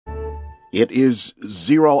It is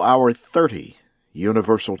 0 hour 30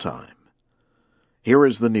 Universal Time. Here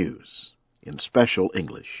is the news in special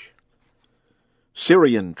English.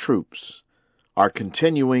 Syrian troops are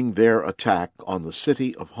continuing their attack on the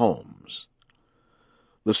city of Homs.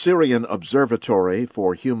 The Syrian Observatory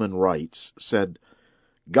for Human Rights said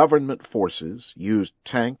government forces used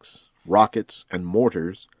tanks, rockets, and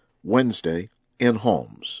mortars Wednesday in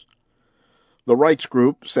Homs. The rights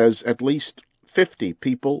group says at least 50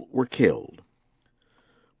 people were killed.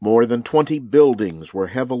 More than 20 buildings were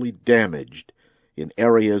heavily damaged in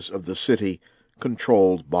areas of the city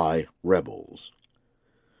controlled by rebels.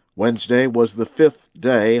 Wednesday was the 5th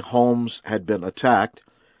day Homs had been attacked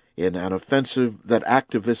in an offensive that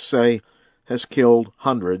activists say has killed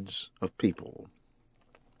hundreds of people.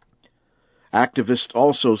 Activists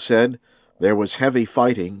also said there was heavy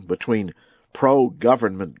fighting between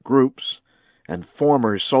pro-government groups and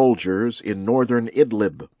former soldiers in northern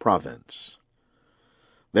Idlib province.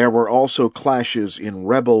 There were also clashes in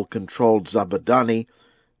rebel-controlled Zabadani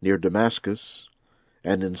near Damascus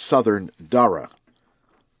and in southern Dara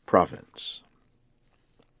province.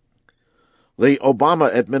 The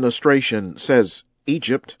Obama administration says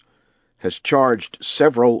Egypt has charged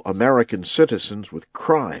several American citizens with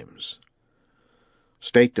crimes.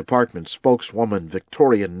 State Department spokeswoman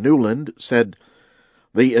Victoria Nuland said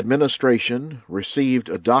the administration received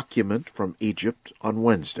a document from Egypt on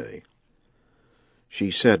Wednesday.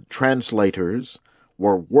 She said translators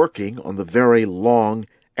were working on the very long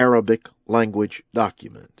Arabic language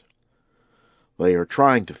document. They are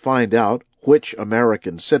trying to find out which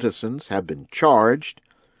American citizens have been charged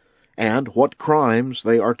and what crimes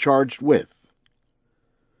they are charged with.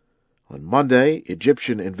 On Monday,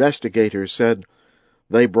 Egyptian investigators said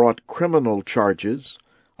they brought criminal charges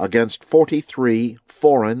against 43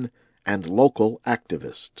 foreign and local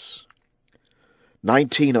activists.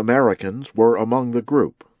 19 Americans were among the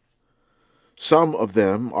group. Some of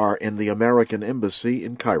them are in the American embassy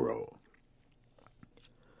in Cairo.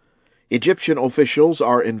 Egyptian officials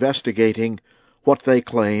are investigating what they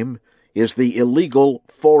claim is the illegal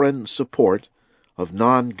foreign support of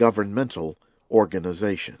non-governmental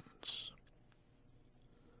organizations.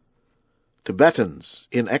 Tibetans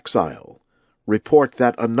in exile report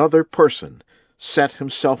that another person set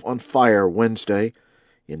himself on fire Wednesday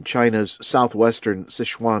in China's southwestern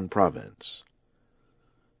Sichuan province.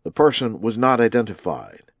 The person was not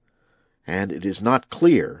identified, and it is not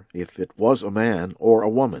clear if it was a man or a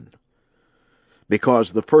woman,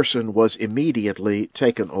 because the person was immediately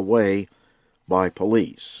taken away by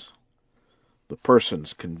police. The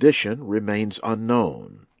person's condition remains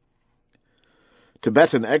unknown.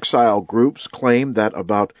 Tibetan exile groups claim that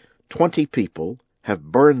about 20 people have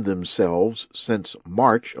burned themselves since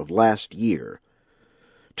March of last year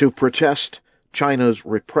to protest China's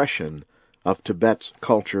repression of Tibet's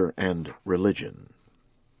culture and religion.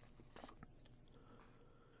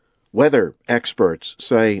 Weather experts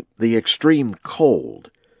say the extreme cold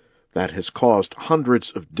that has caused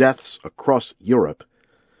hundreds of deaths across Europe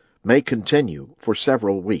may continue for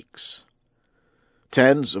several weeks.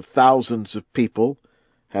 Tens of thousands of people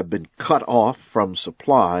have been cut off from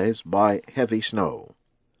supplies by heavy snow.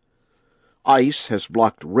 Ice has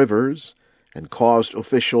blocked rivers and caused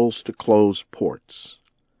officials to close ports.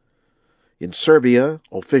 In Serbia,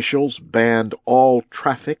 officials banned all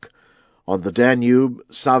traffic on the Danube,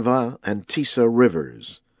 Sava, and Tisa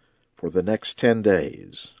rivers for the next 10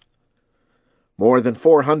 days. More than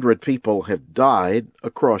 400 people have died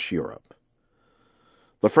across Europe.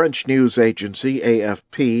 The French news agency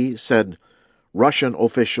AFP said Russian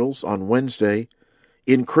officials on Wednesday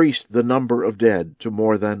increased the number of dead to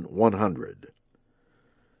more than 100.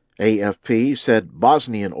 AFP said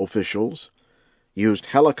Bosnian officials used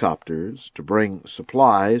helicopters to bring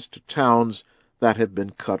supplies to towns that had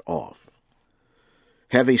been cut off.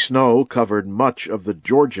 Heavy snow covered much of the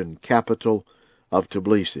Georgian capital of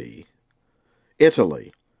Tbilisi.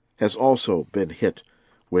 Italy has also been hit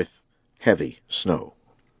with heavy snow.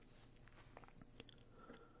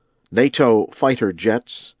 NATO fighter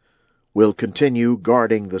jets will continue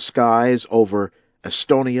guarding the skies over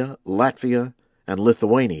Estonia, Latvia, and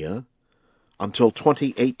Lithuania until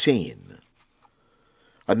 2018.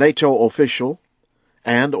 A NATO official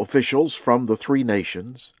and officials from the three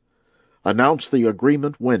nations announced the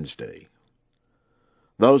agreement Wednesday.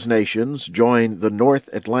 Those nations joined the North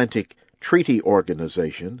Atlantic Treaty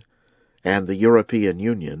Organization and the European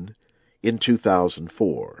Union in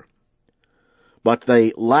 2004. But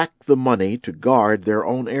they lack the money to guard their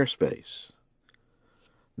own airspace.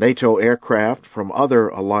 NATO aircraft from other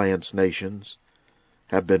alliance nations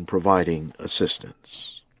have been providing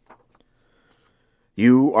assistance.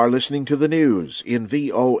 You are listening to the news in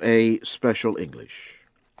VOA Special English.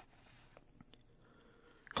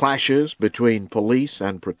 Clashes between police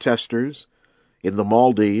and protesters in the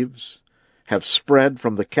Maldives have spread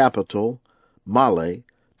from the capital, Male,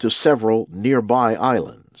 to several nearby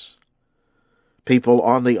islands. People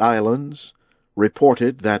on the islands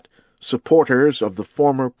reported that supporters of the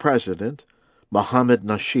former president, Mohamed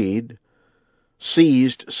Nasheed,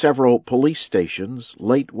 seized several police stations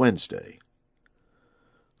late Wednesday.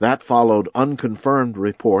 That followed unconfirmed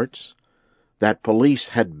reports that police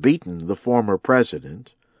had beaten the former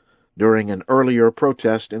president during an earlier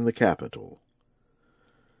protest in the capital.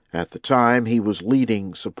 At the time, he was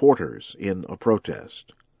leading supporters in a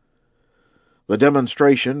protest. The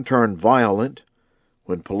demonstration turned violent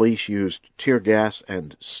when police used tear gas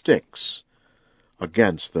and sticks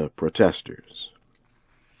against the protesters.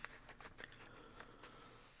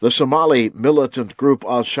 The Somali militant group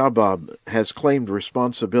Al-Shabaab has claimed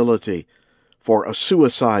responsibility for a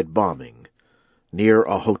suicide bombing near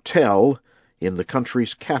a hotel in the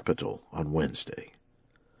country's capital on Wednesday.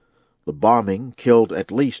 The bombing killed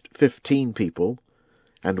at least 15 people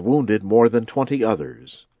and wounded more than 20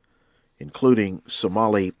 others, including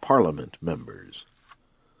Somali parliament members.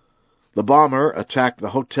 The bomber attacked the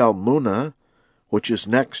Hotel Muna, which is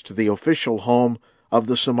next to the official home of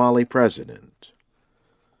the Somali president.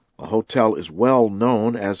 The hotel is well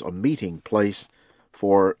known as a meeting place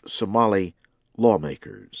for Somali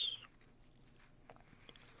lawmakers.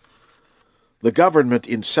 The government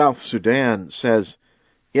in South Sudan says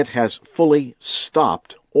it has fully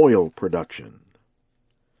stopped oil production.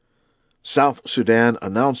 South Sudan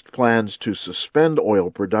announced plans to suspend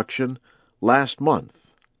oil production last month.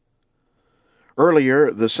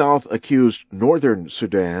 Earlier, the South accused Northern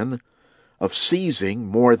Sudan of seizing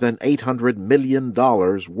more than $800 million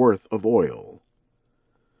worth of oil.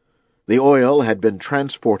 The oil had been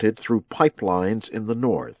transported through pipelines in the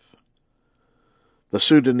north. The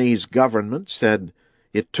Sudanese government said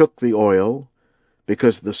it took the oil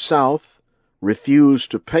because the South refused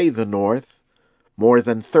to pay the North more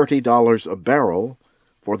than $30 a barrel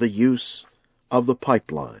for the use of the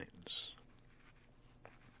pipelines.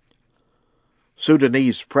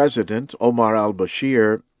 Sudanese President Omar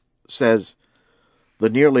al-Bashir says the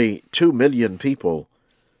nearly 2 million people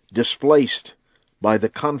displaced by the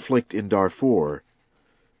conflict in Darfur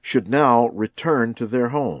should now return to their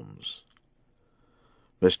homes.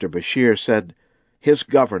 Mr. Bashir said his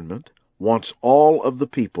government wants all of the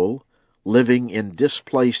people living in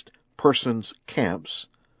displaced persons camps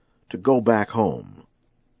to go back home.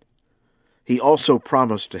 He also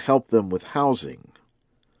promised to help them with housing.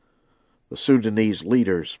 The Sudanese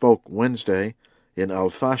leader spoke Wednesday in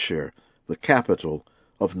Al-Fashir, the capital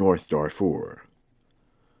of North Darfur.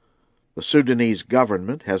 The Sudanese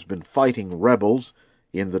government has been fighting rebels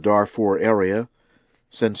in the Darfur area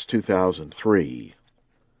since 2003.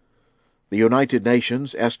 The United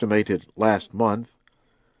Nations estimated last month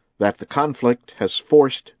that the conflict has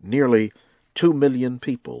forced nearly 2 million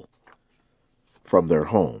people from their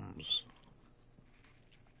homes.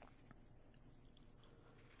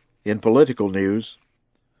 In political news,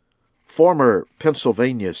 former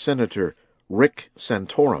Pennsylvania Senator Rick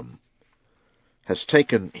Santorum has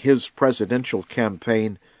taken his presidential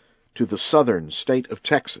campaign to the southern state of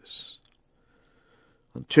Texas.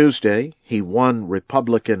 On Tuesday, he won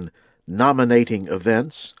Republican nominating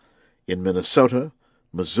events in Minnesota,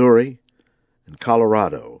 Missouri, and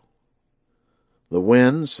Colorado. The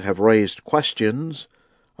wins have raised questions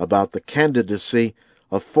about the candidacy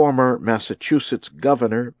of former Massachusetts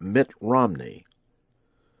Governor Mitt Romney.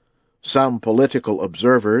 Some political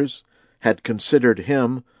observers had considered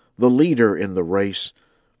him the leader in the race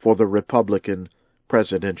for the Republican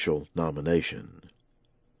presidential nomination.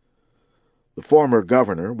 The former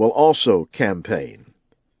governor will also campaign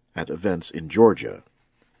at events in Georgia.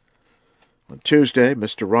 On Tuesday,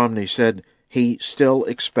 Mr. Romney said he still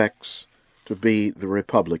expects to be the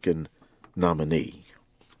Republican nominee.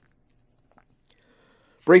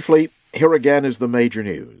 Briefly, here again is the major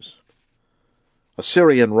news. A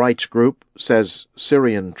Syrian rights group says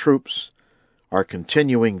Syrian troops are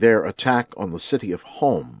continuing their attack on the city of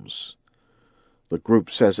Homs. The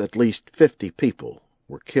group says at least 50 people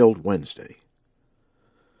were killed Wednesday.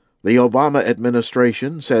 The Obama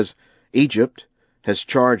administration says Egypt has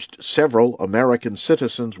charged several American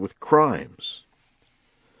citizens with crimes.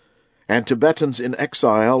 And Tibetans in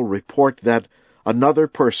exile report that another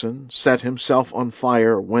person set himself on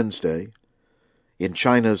fire Wednesday in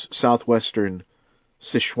China's southwestern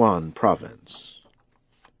Sichuan province.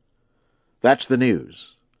 That's the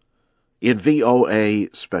news in VOA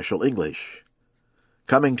Special English,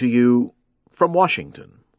 coming to you From Washington,